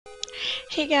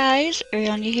Hey guys,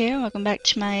 Ariana here, welcome back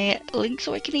to my Link's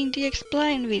Awakening DX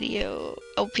Blind video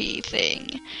OP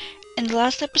thing. In the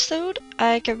last episode,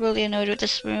 I got really annoyed with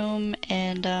this room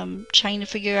and trying to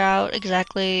figure out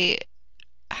exactly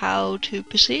how to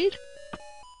proceed.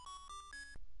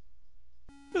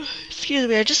 Excuse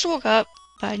me, I just woke up,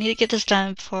 but I need to get this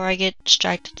done before I get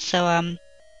distracted, so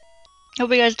hope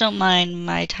you guys don't mind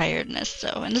my tiredness.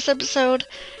 So in this episode,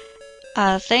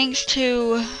 thanks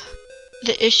to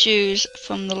the issues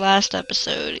from the last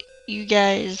episode, you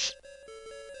guys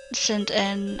sent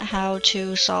in how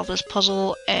to solve this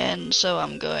puzzle, and so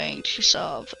I'm going to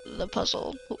solve the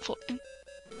puzzle, hopefully.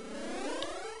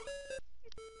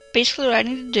 Basically what I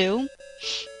need to do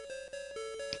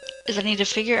is I need to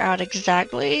figure out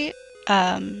exactly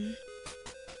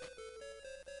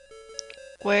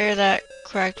where that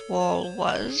correct wall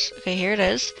was. Okay, here it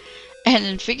is. And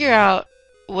then figure out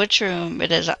which room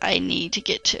it is I need to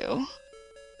get to.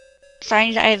 So I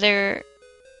need to either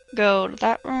go to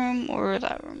that room or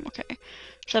that room. Okay.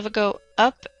 So if I go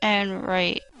up and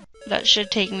right, that should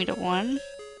take me to 1.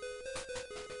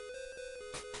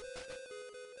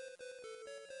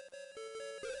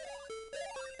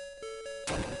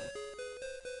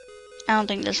 I don't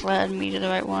think this led me to the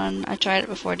right one. I tried it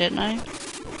before, didn't I?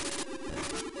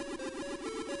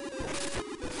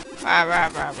 I'm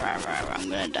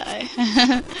gonna die.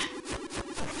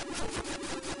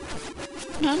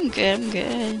 No, I'm good, I'm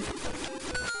good.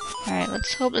 Alright,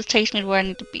 let's hope this takes me to where I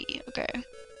need to be. Okay.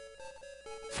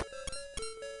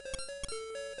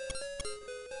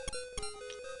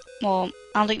 Well,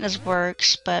 I don't think this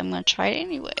works, but I'm gonna try it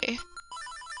anyway.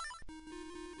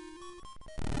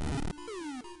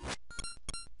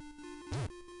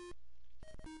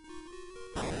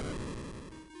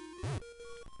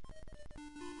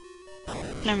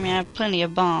 I mean, I have plenty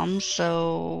of bombs,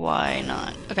 so why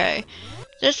not? Okay.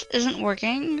 This isn't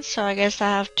working, so I guess I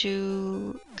have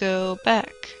to go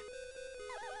back.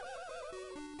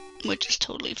 Which is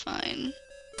totally fine.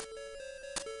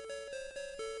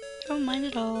 Don't mind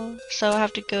at all. So I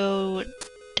have to go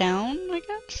down, I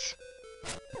guess?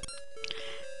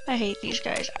 I hate these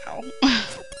guys. Ow.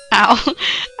 Ow.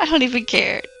 I don't even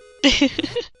care.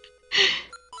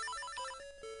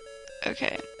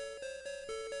 Okay.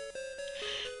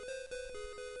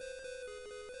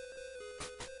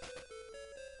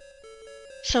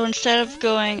 So instead of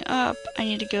going up, I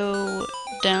need to go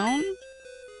down?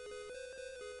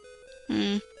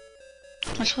 I'm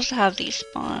supposed to have these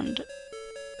spawned.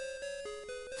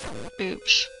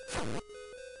 Oops.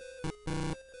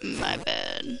 My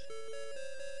bad.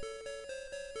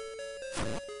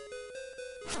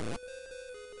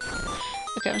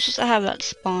 Okay, I'm supposed to have that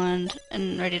spawned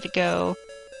and ready to go.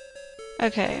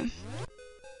 Okay.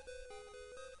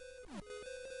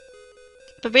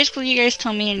 But basically you guys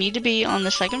tell me I need to be on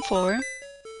the 2nd floor,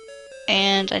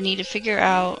 and I need to figure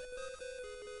out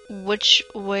which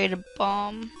way to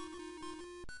bomb.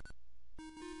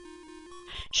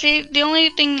 See, the only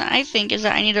thing that I think is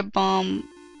that I need to bomb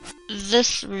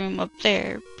this room up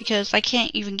there, because I can't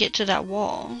even get to that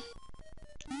wall.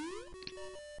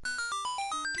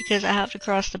 Because I have to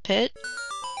cross the pit.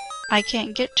 I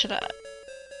can't get to that.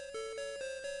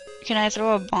 Can I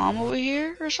throw a bomb over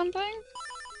here or something?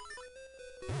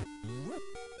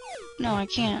 No, I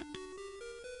can't.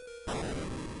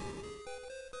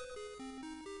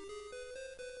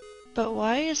 But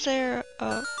why is there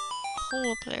a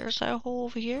hole up there? Is that a hole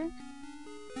over here?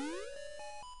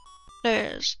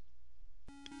 There is.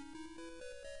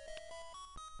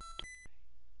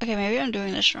 Okay, maybe I'm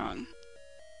doing this wrong.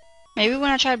 Maybe when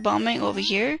I tried bombing over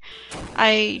here,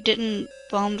 I didn't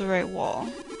bomb the right wall.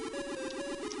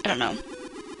 I don't know.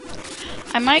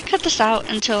 I might cut this out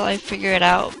until I figure it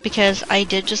out, because I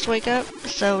did just wake up,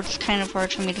 so it's kind of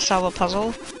hard for me to solve a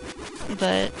puzzle.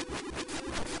 But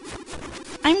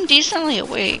I'm decently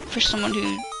awake for someone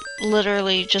who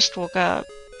literally just woke up.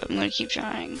 But I'm gonna keep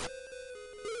trying.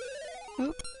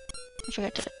 Oop. I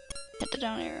forgot to hit the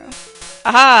down arrow.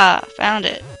 Aha! Found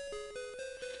it.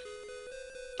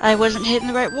 I wasn't hitting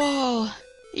the right wall!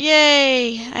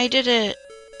 Yay! I did it!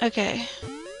 Okay.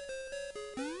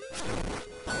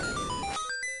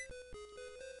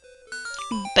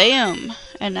 Bam!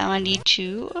 And now I need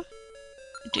to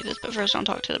do this, but first I'll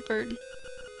talk to the bird.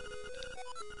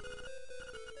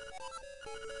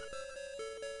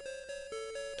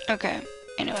 Okay,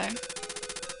 anyway.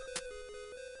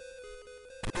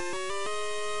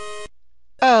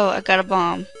 Oh, I got a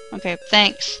bomb. Okay,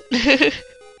 thanks.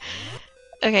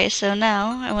 Okay, so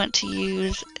now I want to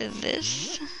use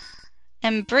this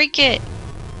and break it!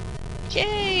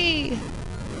 Yay!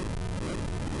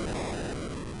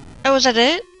 Oh, is that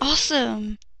it?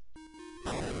 Awesome!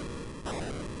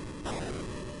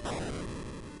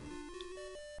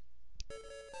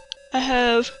 I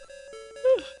have...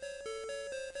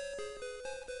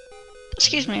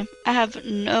 Excuse me. I have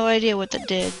no idea what that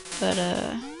did, but,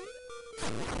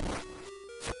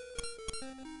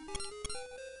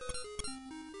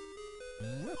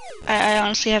 I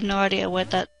honestly have no idea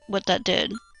what that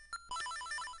did.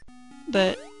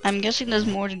 But I'm guessing there's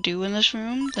more to do in this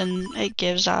room than it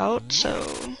gives out,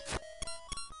 so...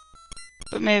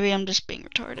 But maybe I'm just being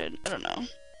retarded. I don't know.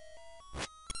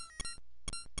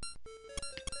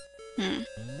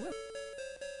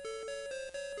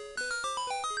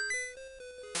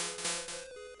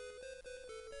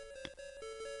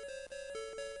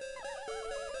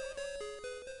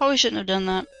 Probably shouldn't have done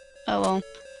that. Oh well.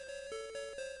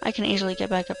 I can easily get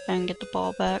back up there and get the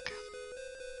ball back.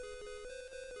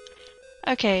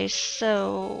 Okay,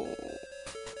 so...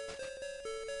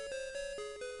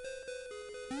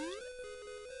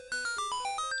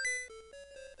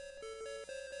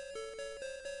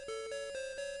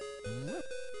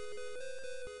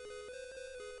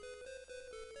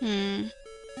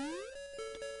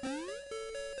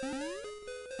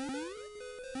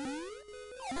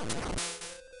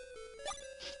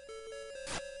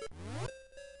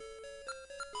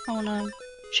 I wanna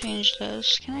change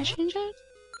this. Can I change it?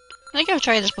 I think I've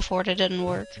tried this before and it didn't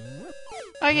work.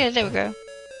 Oh yeah, there we go.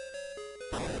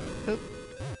 Oop.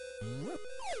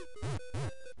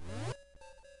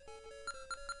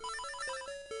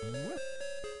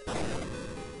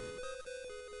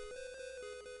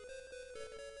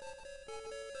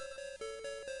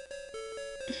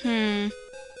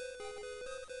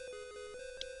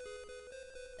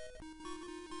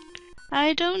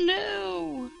 I don't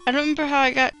know. I don't remember how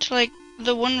I got to, like,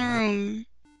 the one room.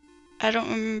 I don't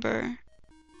remember.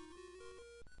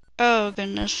 Oh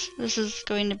goodness, this is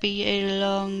going to be a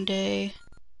long day.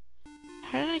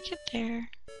 How did I get there?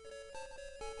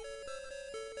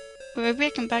 Well, maybe I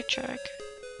can backtrack.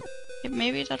 Yeah,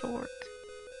 maybe that'll work.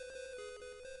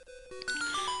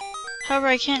 However,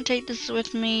 I can't take this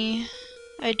with me,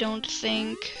 I don't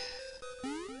think.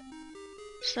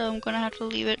 So I'm gonna have to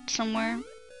leave it somewhere.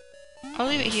 I'll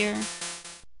leave it here.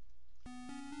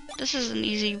 This is an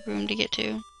easy room to get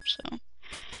to, so.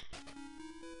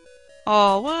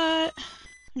 Oh, what? I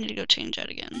need to go change that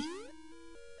again.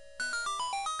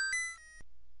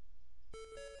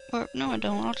 Or, no I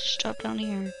don't, I'll just drop down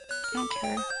here. I don't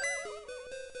care.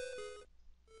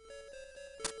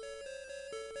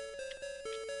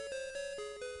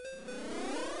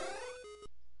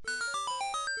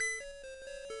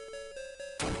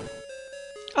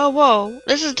 Oh, whoa!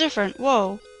 This is different!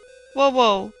 Whoa! Whoa,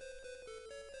 whoa!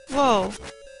 Whoa!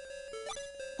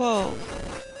 Whoa!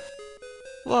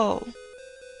 Whoa!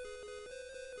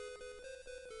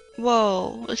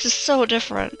 Whoa! This is so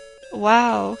different!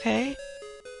 Wow, okay.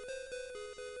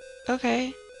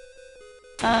 Okay.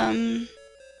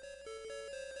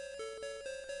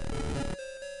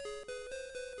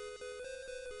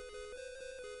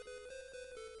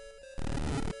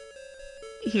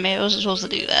 Maybe I was supposed to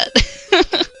do that.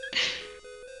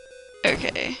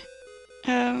 Okay.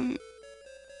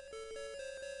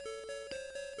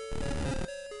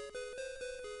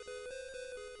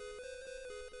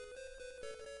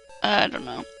 I don't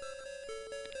know.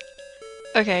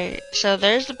 Okay, so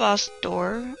there's the boss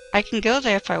door. I can go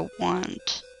there if I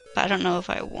want, but I don't know if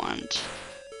I want.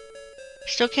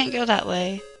 Still can't go that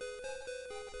way.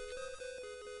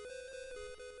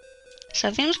 So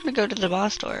I think I'm just gonna go to the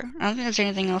boss door. I don't think there's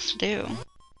anything else to do.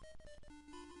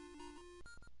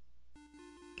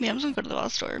 Yeah, I'm just gonna go to the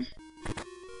boss door.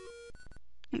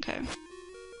 Okay.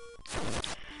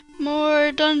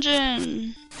 More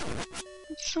dungeon!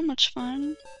 It's so much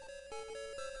fun.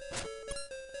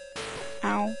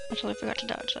 Ow. I totally forgot to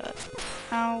dodge that.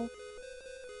 Ow.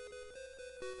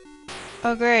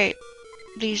 Oh great.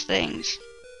 These things.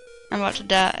 I'm about to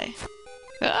die.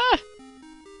 Ah!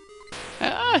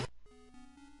 Ah!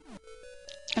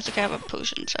 I think I have a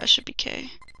potion, so I should be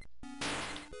okay.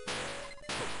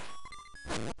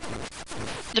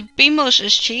 The Beamos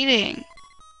is cheating!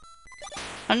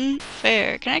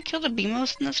 Unfair. Can I kill the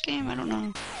Beamos in this game? I don't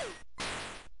know.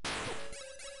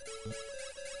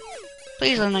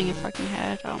 Please land on your fucking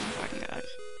head. Oh my fucking god.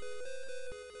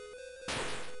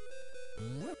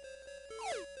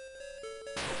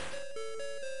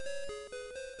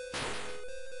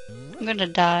 I'm gonna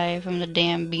die from the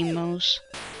damn Beamos.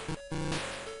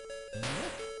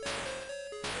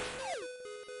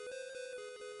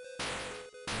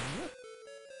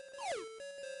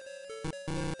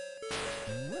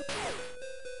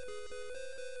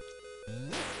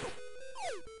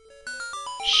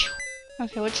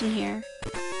 Okay, what's in here?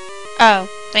 Oh,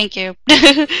 thank you.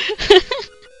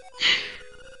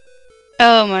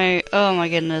 oh my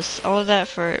goodness. All of that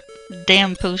for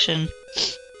damn potion.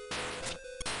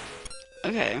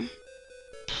 Okay.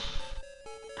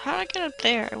 How'd I get up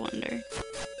there, I wonder?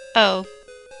 Oh.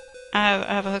 I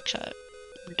have a hook shot.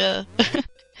 Duh.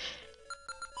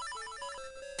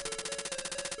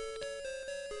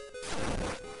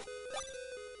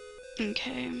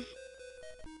 Okay.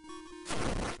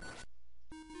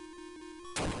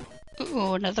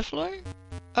 Ooh, another floor?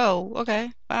 Oh,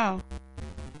 okay. Wow.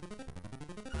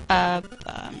 I'm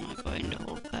not going to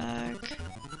hold back.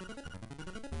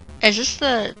 Is this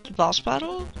the boss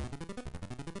battle?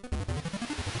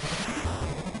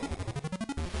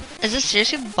 Is this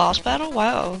seriously the boss battle?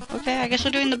 Wow. Okay, I guess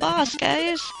we're doing the boss,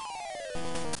 guys.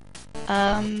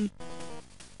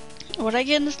 What I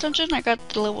get in this dungeon? I got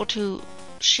the level 2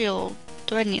 shield.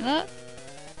 Do I need that?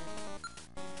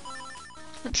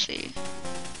 Let's see.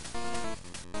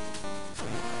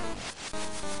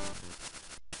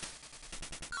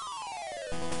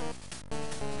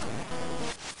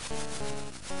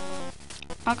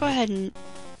 I'll go ahead and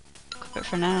equip it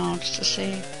for now, just to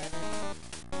see.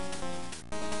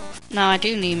 No, I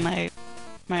do need my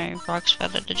Roc's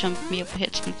Feather to jump me up and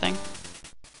hit something.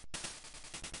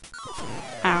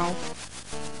 Ow.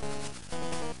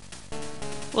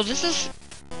 Well, this is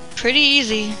pretty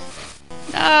easy.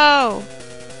 No!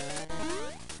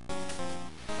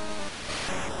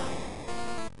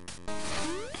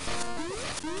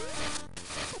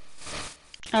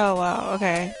 Oh wow,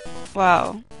 okay.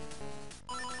 Wow.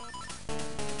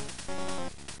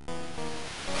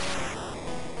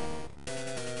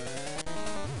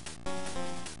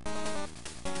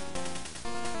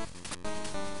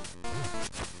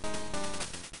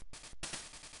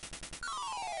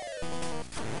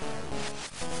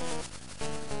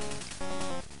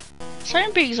 Sorry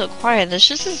I'm being so quiet, this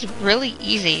just is really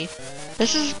easy.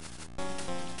 This is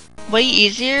way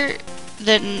easier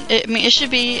than, I mean, it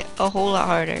should be a whole lot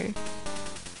harder.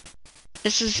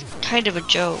 This is kind of a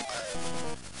joke.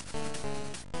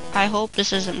 I hope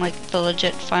this isn't like the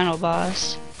legit final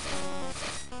boss.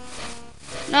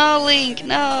 No, Link,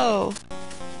 no!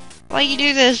 Why you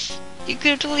do this? You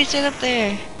could have totally stayed up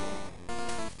there.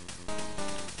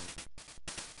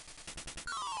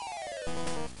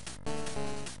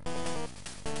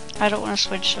 I don't want to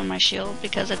switch on my shield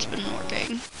because it's been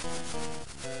working.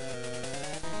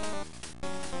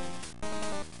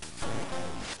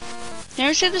 You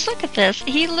ever see this? Look at this.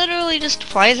 He literally just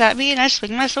flies at me and I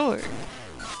swing my sword.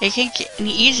 It can't get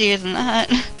any easier than that.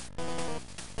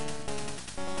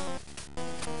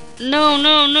 No,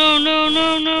 no, no, no,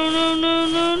 no, no, no, no,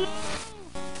 no.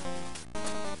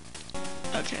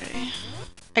 Okay.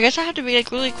 I guess I have to be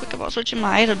like really quick about switching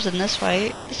my items in this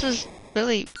fight. This is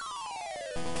really...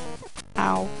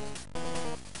 Ow.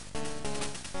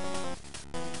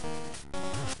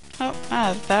 Oh, I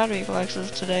have bad reflexes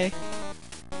today.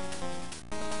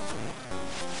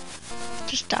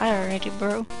 Just die already,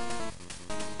 bro.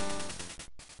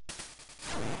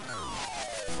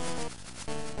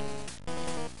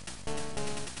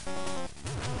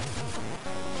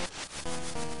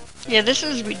 Yeah, this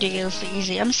is ridiculously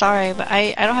easy. I'm sorry, but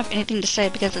I don't have anything to say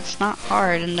because it's not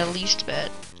hard in the least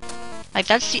bit. Like,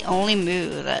 that's the only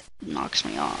move that knocks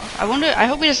me off. I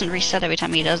hope he doesn't reset every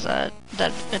time he does that.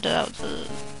 That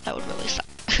would really suck.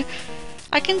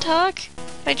 I can talk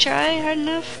if I try hard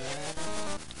enough.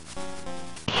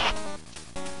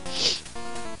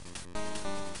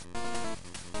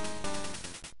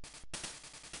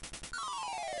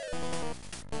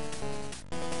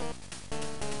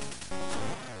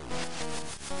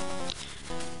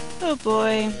 Oh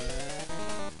boy.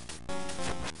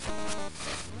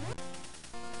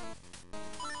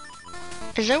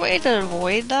 Is there a way to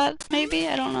avoid that, maybe?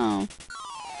 I don't know.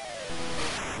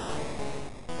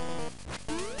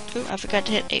 Ooh, I forgot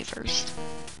to hit A first.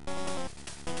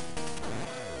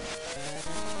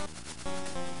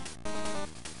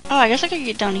 Oh, I guess I could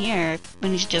get down here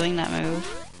when he's doing that move.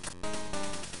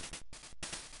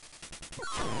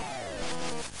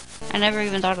 I never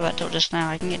even thought of that till just now.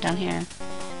 I can get down here.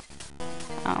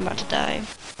 Oh, I'm about to die.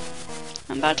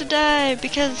 I'm about to die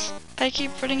because I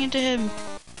keep running into him.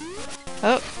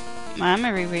 Oh, I'm a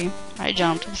Riri. I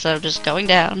jumped instead of just going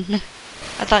down.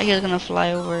 I thought he was gonna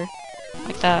fly over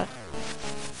like that.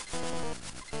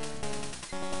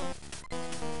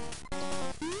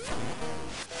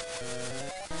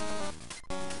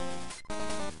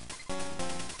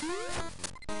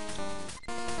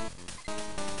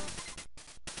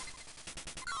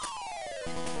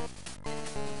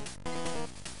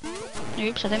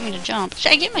 Oops, I didn't mean to jump. See,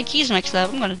 I get my keys mixed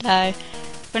up. I'm gonna die.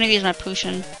 I'm gonna use my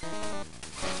potion.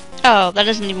 Oh, that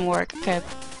doesn't even work. Okay.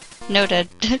 Noted.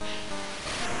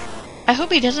 I hope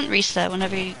he doesn't reset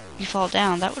whenever you fall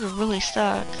down. That would really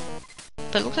suck.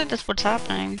 But it looks like that's what's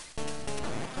happening.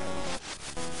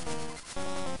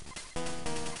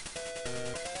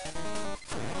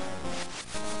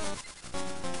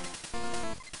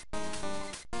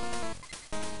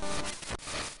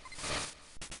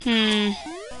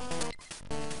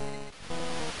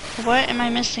 What am I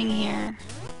missing here?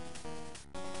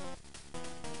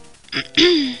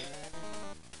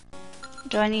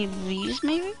 Do I need these,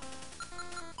 maybe?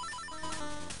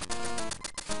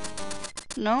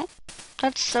 No?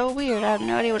 That's so weird. I have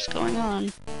no idea what's going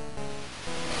on.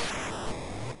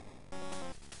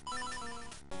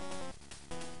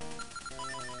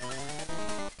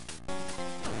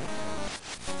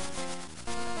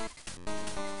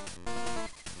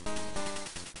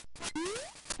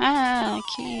 Ah,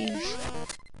 keys.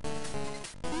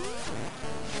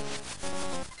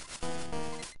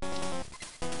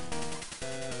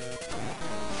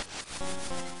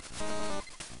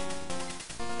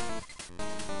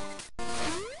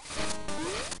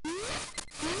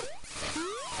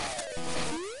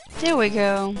 There we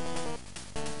go.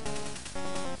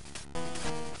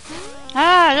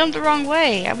 Ah, I jumped the wrong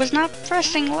way. I was not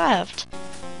pressing left.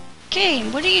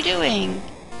 Game, what are you doing?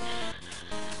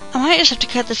 I might just have to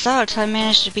cut this out till I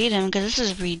manage to beat him, because this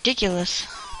is ridiculous.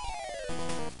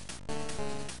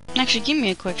 Actually, give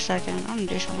me a quick second. I'm gonna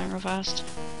do something real fast.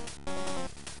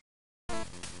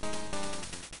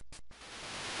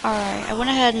 Alright, I went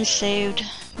ahead and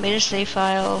made a save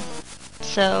file,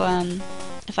 so,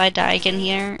 if I die again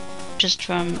here, just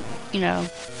from, you know,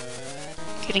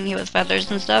 getting hit with feathers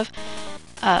and stuff,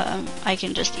 I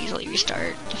can just easily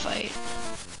restart the fight.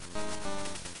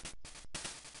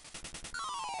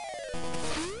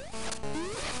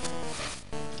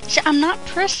 See, I'm not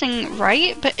pressing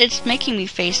right, but it's making me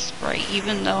face right,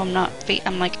 even though I'm not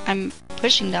I'm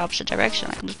pushing the opposite direction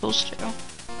like I'm supposed to.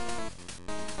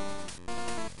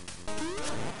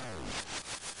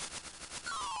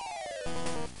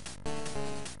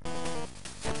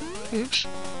 Oops.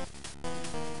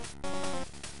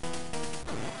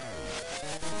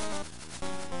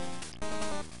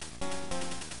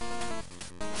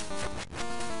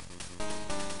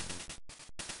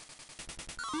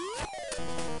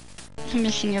 I'm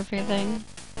missing everything.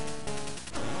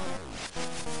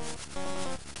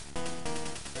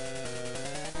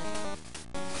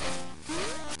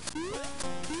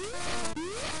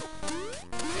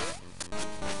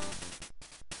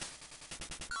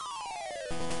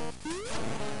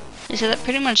 So that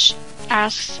pretty much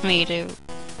asks me to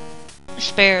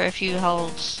spare a few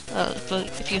health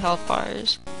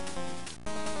bars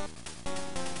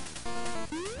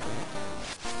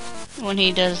when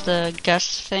he does the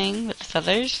gust thing with the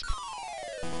feathers.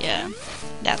 Yeah,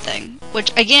 that thing.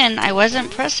 Which again, I wasn't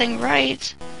pressing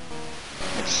right.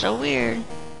 It's so weird,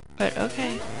 but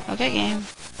okay, game.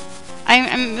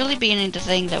 I'm really beginning to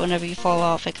think that whenever you fall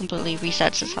off, it completely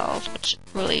resets his health, which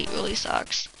really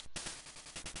sucks.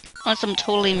 Unless I'm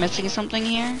totally missing something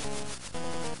here.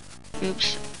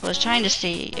 Oops. I was trying to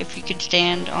see if you could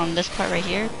stand on this part right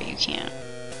here, but you can't.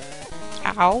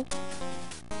 Ow.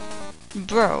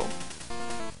 Bro.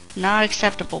 Not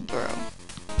acceptable, bro.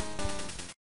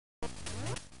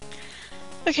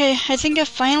 Okay, I think I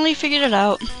finally figured it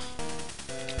out.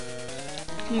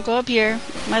 I'm gonna go up here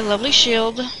with my lovely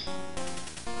shield.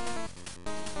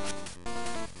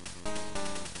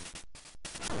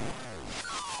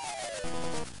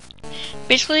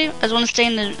 Basically, I just want to stay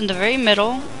in the very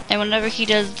middle, and whenever he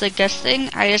does the gust thing,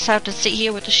 I just have to sit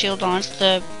here with the shield on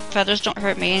so the feathers don't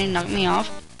hurt me and knock me off.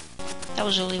 That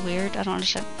was really weird. I don't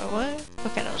understand. Oh, what?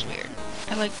 Okay, that was weird.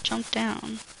 I like jumped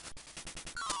down.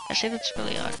 I say that's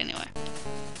really odd anyway.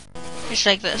 It's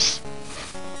like this.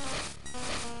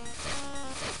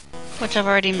 Which I've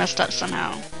already messed up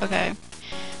somehow. Okay.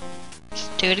 Let's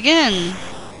do it again.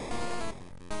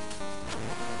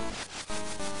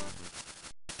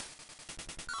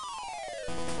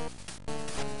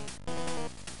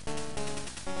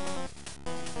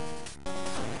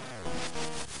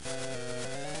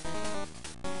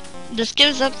 This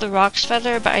gives up the Roc's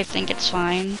feather, but I think it's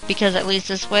fine, because at least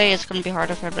this way it's going to be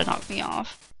harder for him to knock me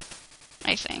off.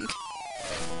 I think.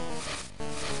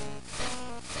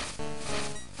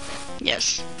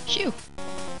 Yes. Phew.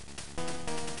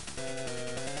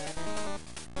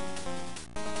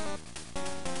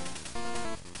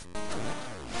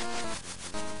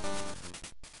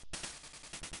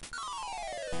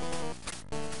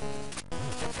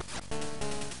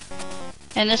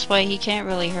 And this way he can't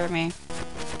really hurt me.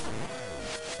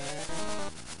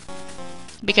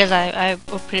 Because I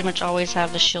will pretty much always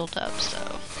have the shield up, so.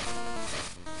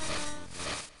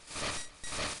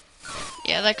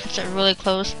 Yeah, that cuts it really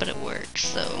close, but it works,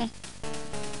 so.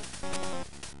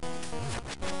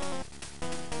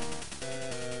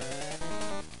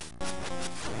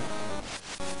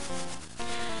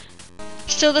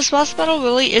 Still, this boss battle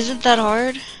really isn't that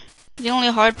hard. The only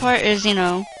hard part is, you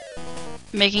know,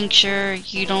 making sure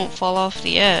you don't fall off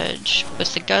the edge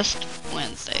with the gust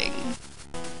wind thing.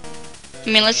 I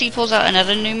mean, unless he pulls out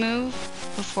another new move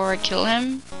before I kill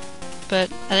him, but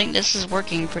I think this is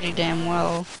working pretty damn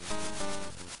well.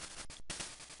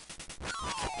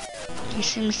 He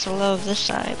seems to love this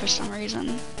side for some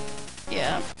reason.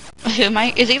 Yeah.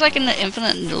 Is he like in the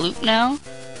infinite loop now?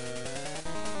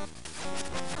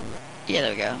 Yeah,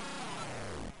 there we go.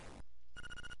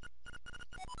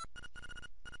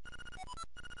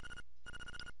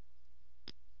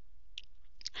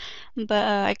 But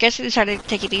I guess he decided to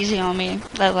take it easy on me,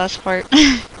 that last part.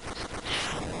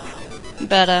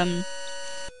 But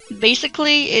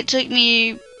basically it took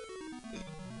me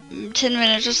 10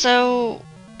 minutes or so,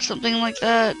 something like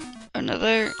that.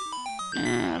 Another,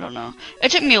 I don't know. It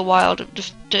took me a while to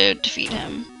defeat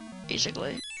him,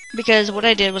 basically. Because what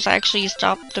I did was I actually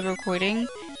stopped the recording,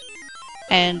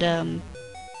 and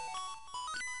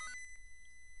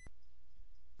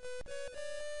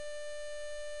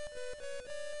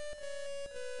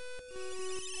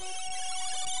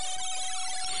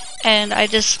I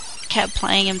just kept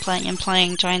playing and playing and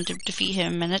playing, trying to defeat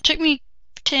him, and it took me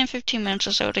 10-15 minutes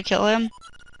or so to kill him,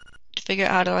 to figure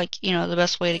out how to, like, you know, the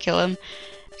best way to kill him.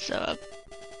 So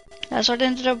that's what I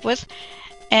ended up with.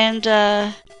 And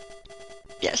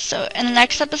yes, so in the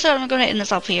next episode I'm going to end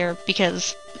this off here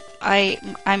because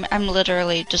I'm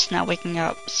literally just now waking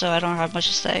up, so I don't have much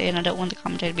to say, and I don't want the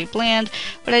commentary to be bland,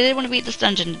 but I did want to beat this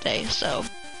dungeon today, so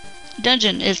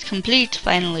dungeon is complete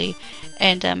finally.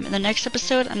 And in the next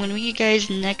episode I'm going to meet you guys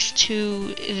next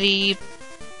to the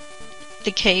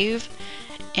cave.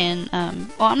 And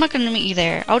well, I'm not gonna meet you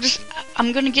there.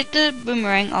 I'm gonna get the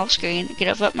boomerang off screen,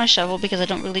 get up my shovel because I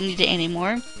don't really need it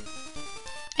anymore.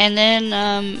 And then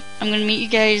I'm gonna meet you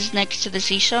guys next to the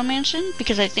Seashell Mansion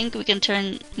because I think we can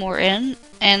turn more in.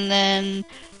 And then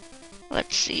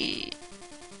let's see.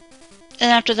 And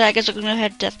after that, I guess we're gonna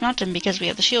head to Death Mountain because we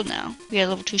have the shield now. We have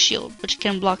level 2 shield, which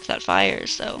can block that fire.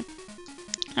 So.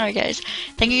 Alright guys,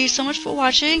 thank you so much for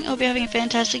watching. I hope you're having a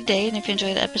fantastic day, and if you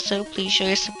enjoyed the episode, please show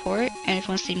your support. And if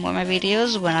you want to see more of my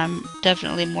videos when I'm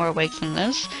definitely more awake than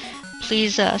this,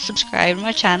 please subscribe to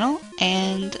my channel.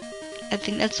 And I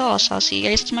think that's all, so I'll see you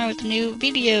guys tomorrow with a new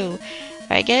video.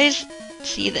 Alright guys,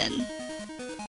 see you then.